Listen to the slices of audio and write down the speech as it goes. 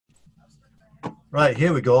Right,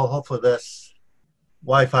 here we go. Hopefully this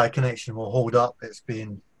Wi-Fi connection will hold up. It's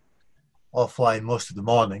been offline most of the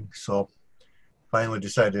morning, so finally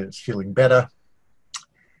decided it's feeling better.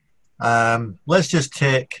 Let's just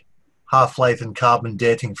take half-life and carbon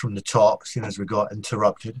dating from the top, seeing as we got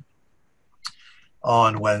interrupted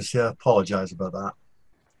on Wednesday. I apologize about that.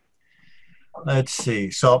 Let's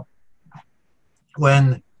see. So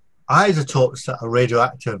when isotopes that are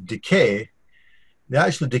radioactive decay, they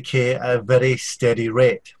actually decay at a very steady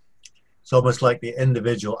rate. It's almost like the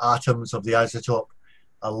individual atoms of the isotope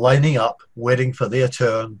are lining up, waiting for their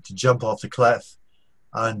turn to jump off the cliff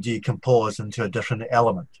and decompose into a different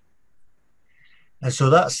element. And so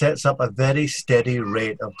that sets up a very steady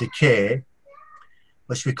rate of decay,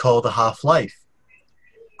 which we call the half-life.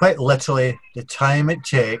 Quite literally, the time it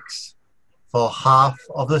takes for half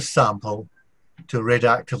of the sample to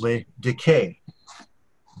radioactively decay.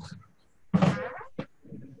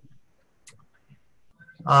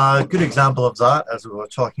 A good example of that, as we were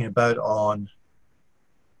talking about on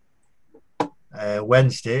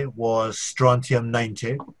Wednesday, was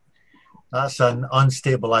strontium-90. That's an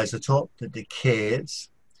unstable isotope that decays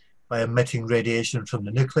by emitting radiation from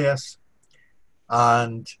the nucleus,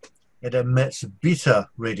 and it emits beta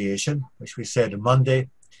radiation, which we said on Monday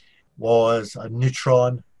was a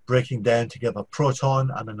neutron breaking down to give a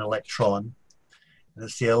proton and an electron. And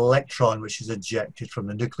it's the electron which is ejected from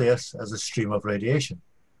the nucleus as a stream of radiation.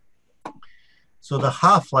 So the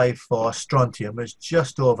half-life for strontium is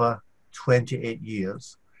just over 28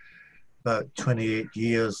 years. About 28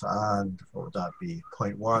 years and what would that be,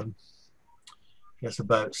 0.1? Yes,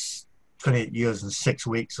 about 28 years and 6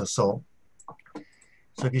 weeks or so.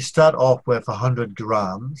 So if you start off with 100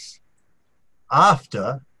 grams,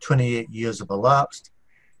 after 28 years have elapsed,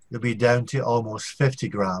 you'll be down to almost 50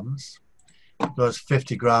 grams. Because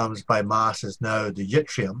 50 grams by mass is now the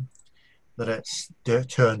yttrium that it's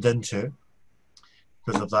turned into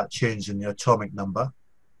because of that change in the atomic number.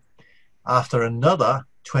 After another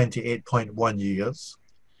 28.1 years,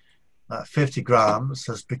 that 50 grams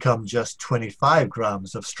has become just 25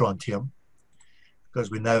 grams of strontium, because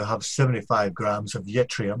we now have 75 grams of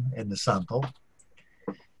yttrium in the sample.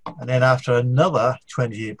 And then after another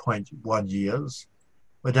 28.1 years,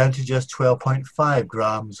 we're down to just 12.5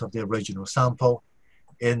 grams of the original sample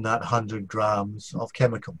in that 100 grams of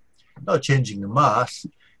chemical. Not changing the mass,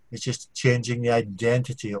 it's just changing the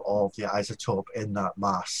identity of the isotope in that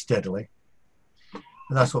mass steadily.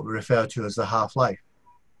 And that's what we refer to as the half-life.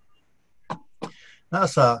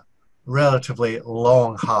 That's a relatively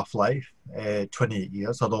long half-life, 28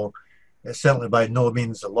 years, although it's certainly by no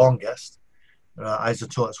means the longest. There are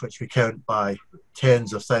isotopes which we count by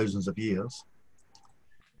tens of thousands of years.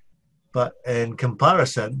 But in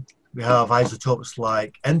comparison, we have isotopes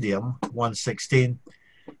like indium-116,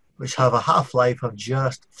 which have a half-life of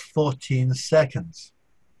just 14 seconds.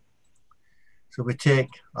 So we take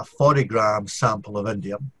a 40-gram sample of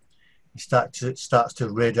indium, it starts to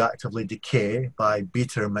radioactively decay by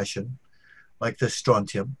beta emission, like this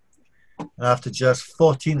strontium. And after just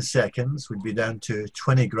 14 seconds, we'd be down to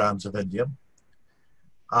 20 grams of indium.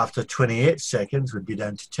 After 28 seconds, we'd be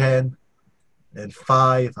down to 10, then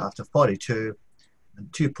 5 after 42,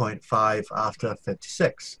 and 2.5 after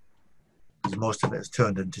 56, because most of it is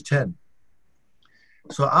turned into 10.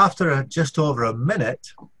 So after just over a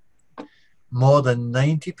minute, more than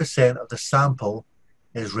 90% of the sample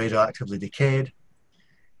is radioactively decayed,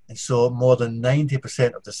 and so more than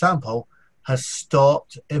 90% of the sample has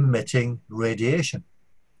stopped emitting radiation.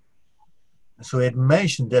 And so we had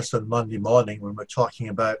mentioned this on Monday morning when we're talking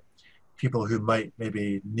about people who might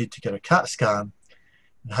maybe need to get a CAT scan,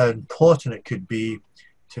 and how important it could be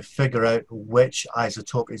to figure out which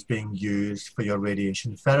isotope is being used for your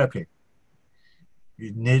radiation therapy.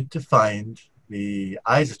 You need to find the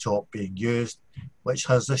isotope being used which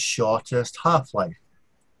has the shortest half-life.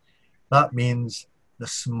 That means the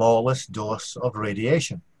smallest dose of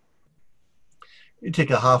radiation. You take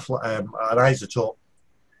an isotope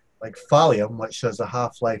like thallium, which has a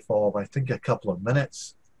half-life of I think a couple of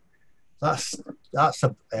minutes.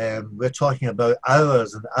 We're talking about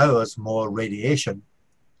hours and hours more radiation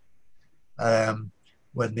when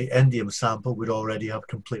the indium sample would already have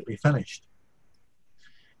completely finished.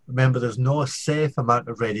 Remember, there's no safe amount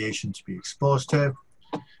of radiation to be exposed to,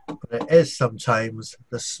 but it is sometimes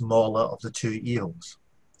the smaller of the two evils.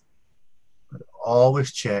 But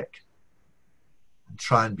always check and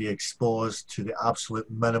try and be exposed to the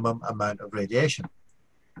absolute minimum amount of radiation.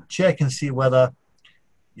 Check and see whether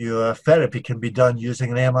your therapy can be done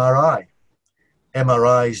using an MRI.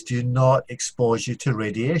 MRIs do not expose you to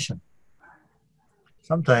radiation.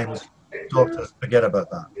 Sometimes doctors forget about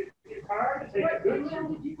that.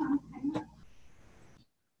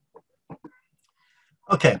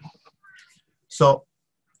 Okay, so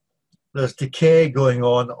there's decay going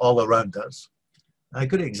on all around us. A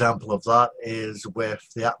good example of that is with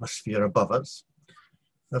the atmosphere above us.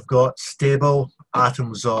 We've got stable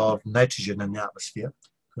atoms of nitrogen in the atmosphere,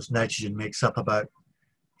 because nitrogen makes up about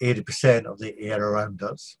 80% of the air around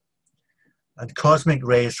us. And cosmic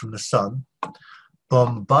rays from the sun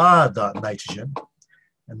bombard that nitrogen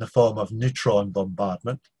in the form of neutron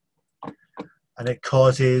bombardment, and it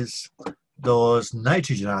causes those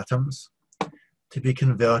nitrogen atoms to be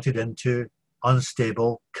converted into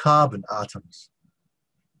unstable carbon atoms.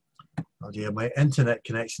 Oh dear, my internet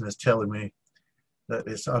connection is telling me that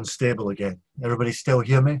it's unstable again. Everybody still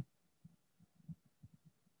hear me?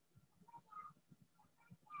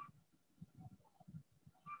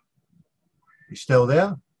 You still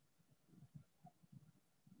there?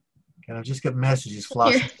 Can I just get messages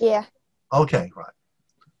flashing? Yeah. Okay, right.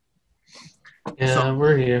 Yeah, So,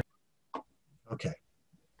 we're here. okay.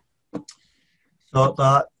 So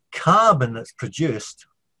that carbon that's produced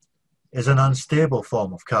is an unstable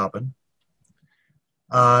form of carbon,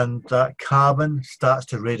 and that carbon starts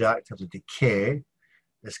to radioactively decay,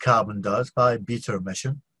 as carbon does, by beta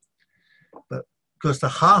emission. But because the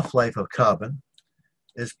half-life of carbon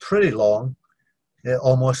is pretty long,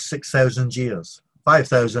 almost 6,000 years,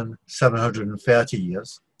 5,730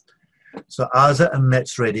 years. So as it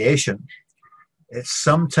emits radiation, it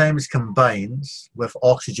sometimes combines with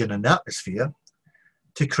oxygen in the atmosphere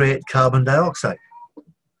to create carbon dioxide.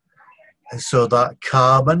 And so that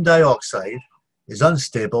carbon dioxide is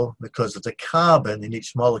unstable because of the carbon in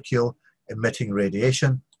each molecule emitting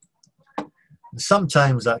radiation. And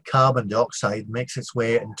sometimes that carbon dioxide makes its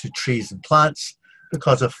way into trees and plants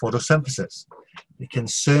because of photosynthesis. They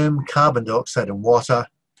consume carbon dioxide and water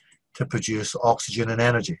to produce oxygen and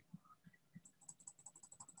energy.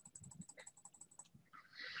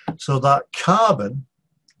 So that carbon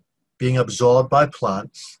being absorbed by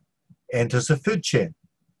plants enters the food chain.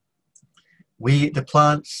 We eat the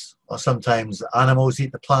plants, or sometimes the animals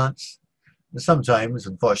eat the plants, and sometimes,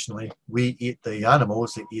 unfortunately, we eat the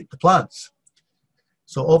animals that eat the plants.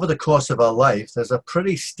 So over the course of our life, there's a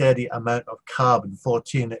pretty steady amount of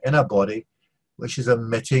carbon-14 in our body, which is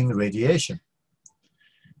emitting radiation.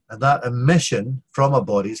 And that emission from our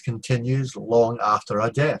bodies continues long after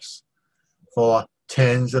our deaths, for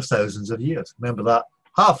tens of thousands of years. Remember that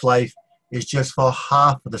half-life is just for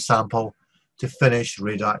half of the sample to finish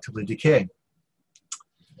radioactively decaying.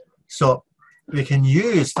 So we can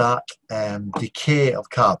use that decay of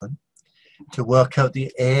carbon to work out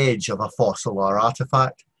the age of a fossil or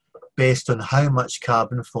artifact based on how much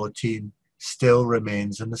carbon-14 still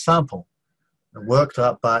remains in the sample, and work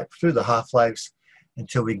that back through the half-lives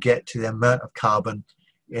until we get to the amount of carbon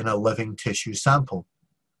in a living tissue sample.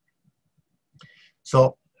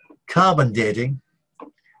 So carbon dating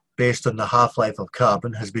based on the half-life of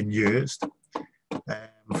carbon has been used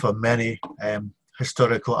for many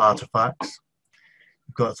historical artifacts.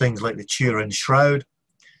 We've got things like the Turin Shroud,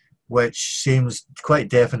 which seems quite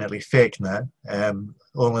definitely fake now,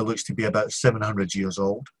 only looks to be about 700 years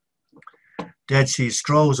old. Dead Sea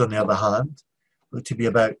Scrolls, on the other hand, look to be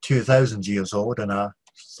about 2,000 years old and are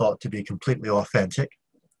thought to be completely authentic.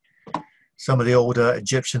 Some of the older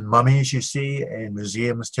Egyptian mummies you see in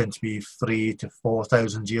museums tend to be 3,000 to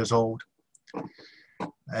 4,000 years old.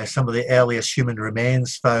 Some of the earliest human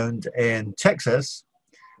remains found in Texas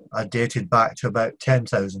are dated back to about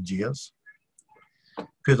 10,000 years.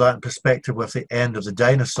 Put that in perspective with the end of the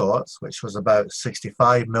dinosaurs, which was about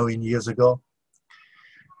 65 million years ago.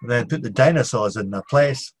 And then put the dinosaurs in their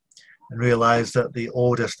place and realize that the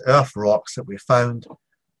oldest earth rocks that we found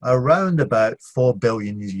are around about 4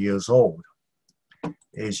 billion years old,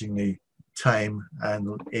 aging the time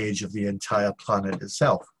and age of the entire planet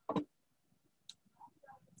itself. A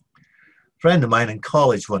friend of mine in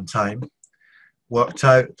college one time worked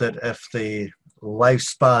out that if the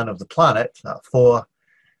lifespan of the planet, that 4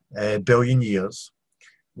 billion years,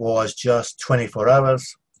 was just 24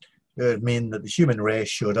 hours, it would mean that the human race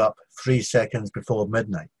showed up 3 seconds before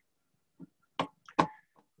midnight.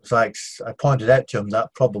 So I pointed out to him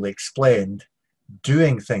that probably explained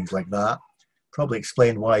doing things like that, probably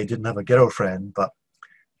explained why he didn't have a girlfriend, but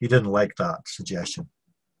he didn't like that suggestion.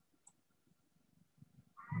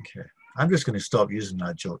 Okay, I'm just going to stop using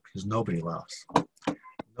that joke because nobody laughs.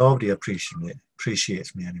 Nobody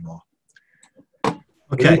appreciates me anymore. Okay.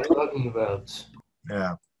 What are you talking about?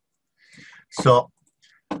 Yeah. So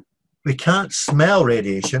we can't smell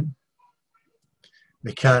radiation.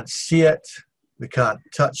 We can't see it. We can't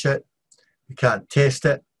touch it. We can't taste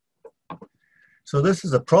it. So this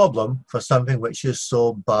is a problem for something which is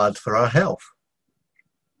so bad for our health.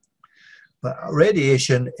 But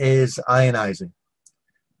radiation is ionizing.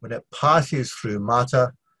 When it passes through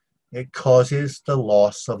matter, it causes the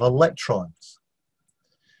loss of electrons.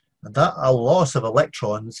 And that loss of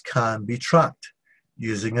electrons can be tracked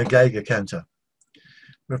using a Geiger counter.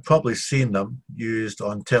 We've probably seen them used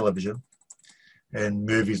on television in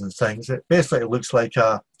movies and things. It basically looks like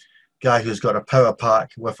a guy who's got a power pack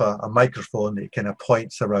with a microphone that kind of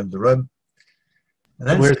points around the room. And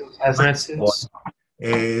then Where's hazmat suits?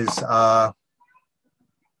 Is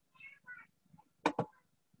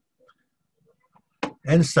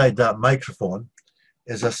inside that microphone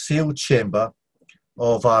is a sealed chamber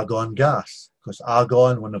of argon gas, because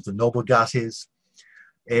argon, one of the noble gases,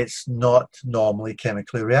 it's not normally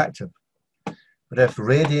chemically reactive. But if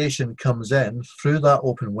radiation comes in through that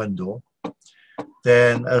open window,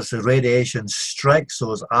 then as the radiation strikes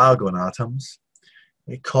those argon atoms,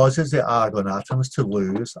 it causes the argon atoms to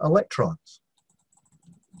lose electrons.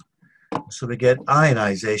 So we get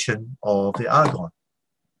ionization of the argon.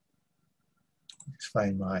 Let's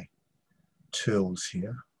find my tools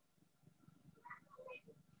here.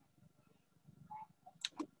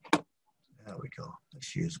 There we go.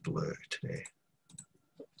 Let's use blue today.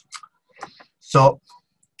 So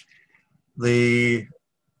the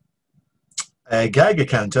Geiger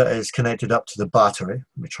counter is connected up to the battery.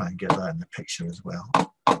 Let me try and get that in the picture as well.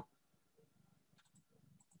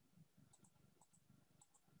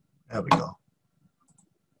 There we go.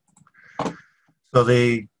 So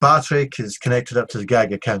the battery is connected up to the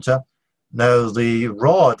Geiger counter. Now the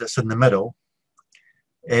rod that's in the middle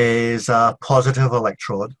is a positive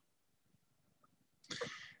electrode.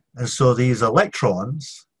 And so these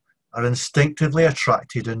electrons are instinctively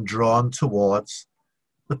attracted and drawn towards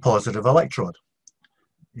the positive electrode.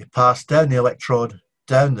 You pass down the electrode,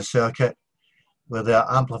 down the circuit, where they're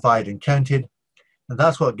amplified and counted, and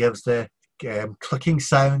that's what gives the clicking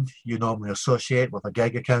sound you normally associate with a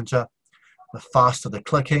Geiger counter. The faster the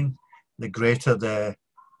clicking, the greater the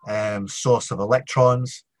source of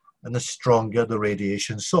electrons, and the stronger the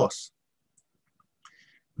radiation source.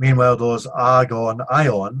 Meanwhile, those argon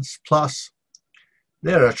ions plus,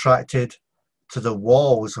 they're attracted to the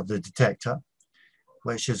walls of the detector,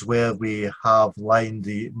 which is where we have lined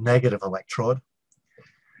the negative electrode.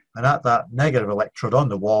 And at that negative electrode on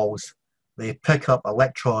the walls, they pick up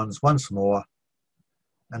electrons once more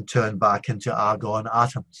and turn back into argon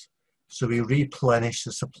atoms. So we replenish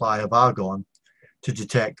the supply of argon to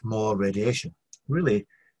detect more radiation. Really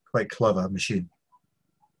quite clever machine.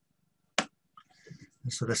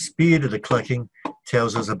 And so the speed of the clicking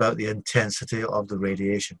tells us about the intensity of the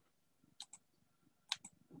radiation.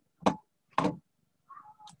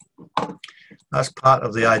 That's part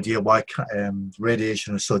of the idea why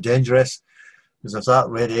radiation is so dangerous, because if that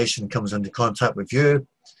radiation comes into contact with you,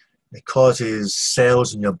 it causes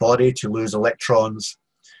cells in your body to lose electrons,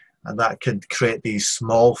 and that could create these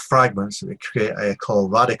small fragments that we create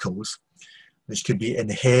called radicals, which could be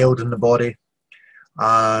inhaled in the body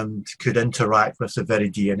and could interact with the very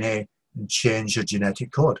DNA and change your genetic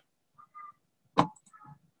code.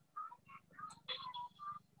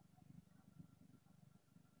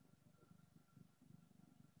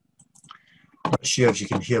 I'm not sure if you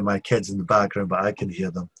can hear my kids in the background, but I can hear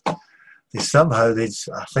them. I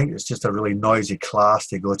think it's just a really noisy class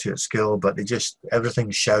they go to at school, but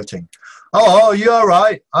everything's shouting. Oh, you all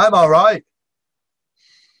right? I'm all right.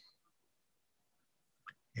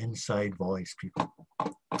 Inside voice, people.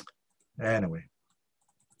 Anyway.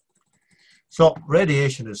 So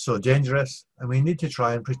radiation is so dangerous, and we need to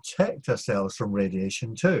try and protect ourselves from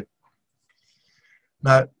radiation too.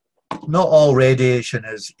 Now, not all radiation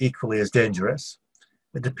is equally as dangerous.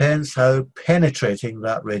 It depends how penetrating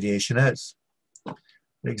that radiation is. For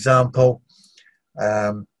example,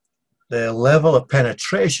 the level of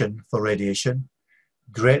penetration for radiation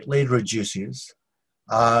greatly reduces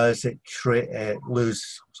as it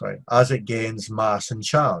gains mass and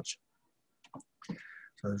charge.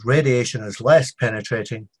 So radiation is less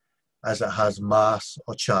penetrating as it has mass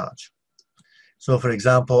or charge. So for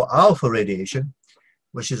example, alpha radiation,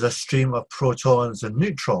 which is a stream of protons and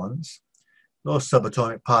neutrons, those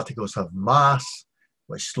subatomic particles have mass,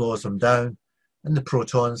 which slows them down, and the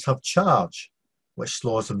protons have charge, which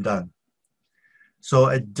slows them down. So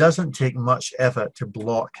it doesn't take much effort to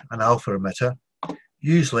block an alpha emitter.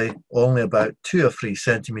 Usually only about 2 or 3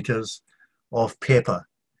 centimeters of paper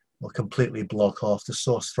will completely block off the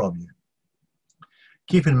source from you.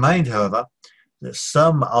 Keep in mind, however, that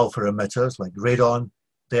some alpha emitters, like radon,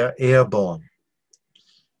 they're airborne.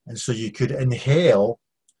 And so you could inhale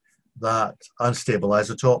that unstable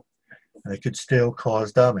isotope and it could still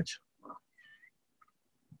cause damage.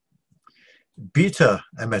 Beta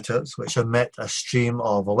emitters, which emit a stream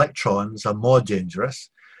of electrons, are more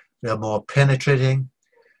dangerous. They are more penetrating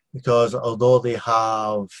because although they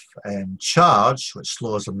have charge, which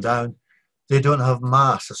slows them down, they don't have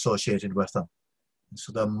mass associated with them.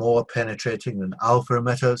 So they're more penetrating than alpha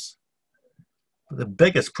emitters. But the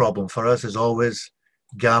biggest problem for us is always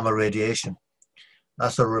gamma radiation.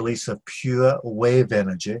 That's a release of pure wave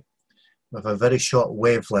energy with a very short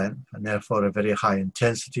wavelength and therefore a very high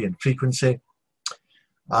intensity and frequency.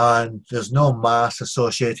 And there's no mass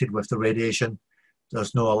associated with the radiation.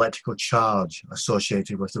 There's no electrical charge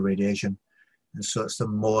associated with the radiation. And so it's the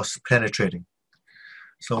most penetrating.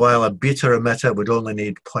 So while a beta emitter would only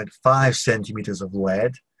need 0.5 centimeters of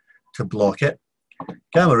lead to block it,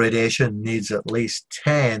 gamma radiation needs at least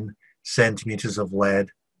 10 centimeters of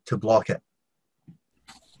lead to block it.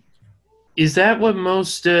 Is that what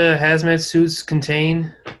most hazmat suits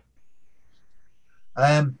contain?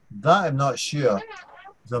 That I'm not sure.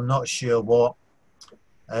 I'm not sure what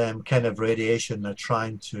kind of radiation they're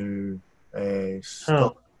trying to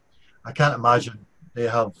stop. Oh. I can't imagine they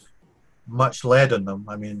have much lead in them.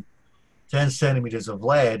 I mean, 10 centimeters of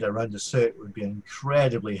lead around the suit would be an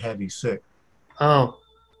incredibly heavy suit. Oh.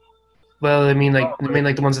 Well, I mean, like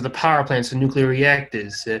the ones at the power plants, the nuclear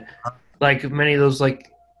reactors, like many of those, like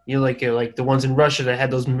like the ones in Russia that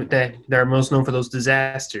had those that are most known for those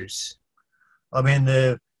disasters. I mean,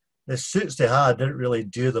 the suits they had didn't really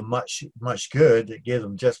do them much good. It gave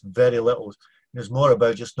them just very little. It was more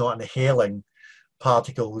about just not inhaling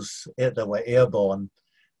particles that were airborne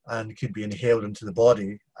and could be inhaled into the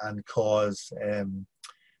body and cause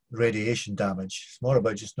radiation damage. It's more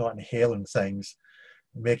about just not inhaling things,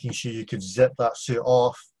 making sure you could zip that suit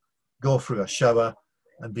off, go through a shower,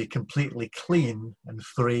 and be completely clean and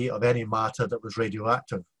free of any matter that was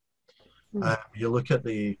radioactive. You look at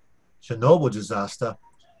the Chernobyl disaster,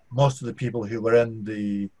 most of the people who were in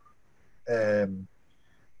the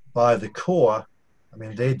by the core, I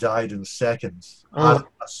mean, they died in seconds.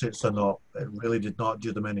 Suits are not, it really did not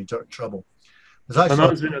do them any trouble. My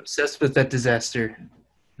mom's been obsessed with that disaster.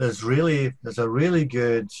 There's a really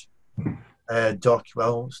good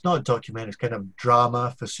well, it's not a documentary, it's kind of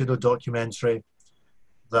drama for pseudo documentary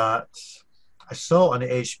that I saw on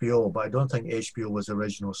HBO, but I don't think HBO was the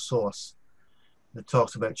original source. It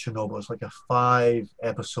talks about Chernobyl. It's like a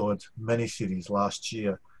 5-episode miniseries last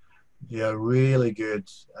year. Yeah, really good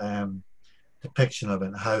depiction of it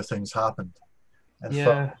and how things happened. And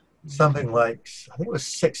for something like, I think it was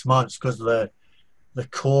 6 months, because the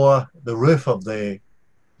core, the roof of the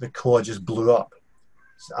core just blew up.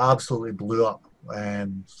 It absolutely blew up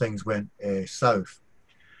and things went south.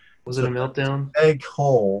 Was it a meltdown? Big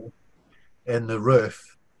hole in the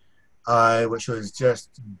roof, which was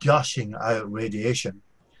just gushing out radiation.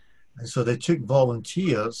 And so they took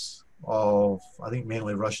volunteers of, I think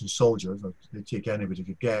mainly Russian soldiers, or they take anybody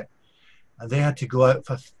could get, and they had to go out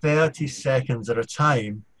for 30 seconds at a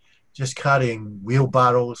time, just carrying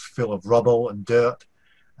wheelbarrows full of rubble and dirt,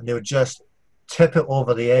 and they would just tip it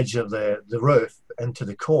over the edge of the roof into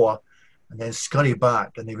the core and then scurry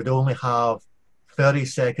back, and they would only have 30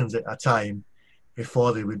 seconds at a time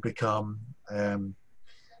before they would become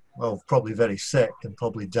well, probably very sick and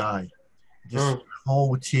probably die. Just a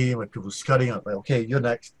whole team of people scurrying up, like, okay, you're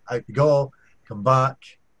next, out you go, come back,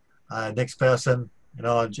 next person, you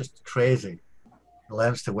know, just crazy. The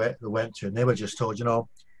lengths they went to, and they were just told, you know,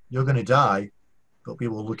 you're going to die, but we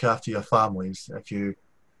will look after your families if you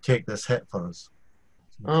take this hit for us.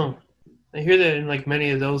 Oh, I hear that in like many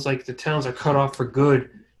of those, like the towns are cut off for good,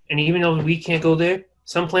 and even though we can't go there,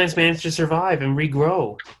 some plants manage to survive and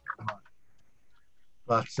regrow.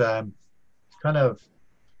 But kind of,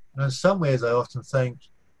 in some ways, I often think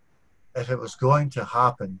if it was going to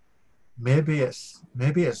happen, maybe it's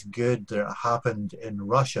good that it happened in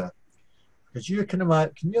Russia, because can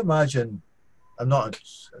you imagine? I'm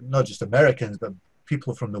not just Americans, but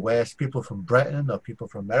people from the West, people from Britain, or people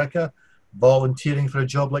from America volunteering for a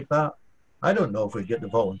job like that. I don't know if we'd get the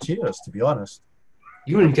volunteers, to be honest.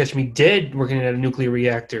 You wouldn't catch me dead working at a nuclear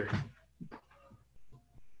reactor.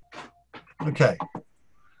 Okay.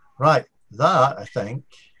 Right, that, I think,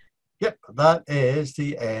 yep, that is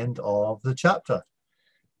the end of the chapter.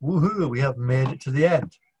 Woohoo, we have made it to the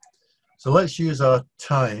end. So let's use our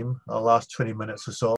time, our last 20 minutes or so,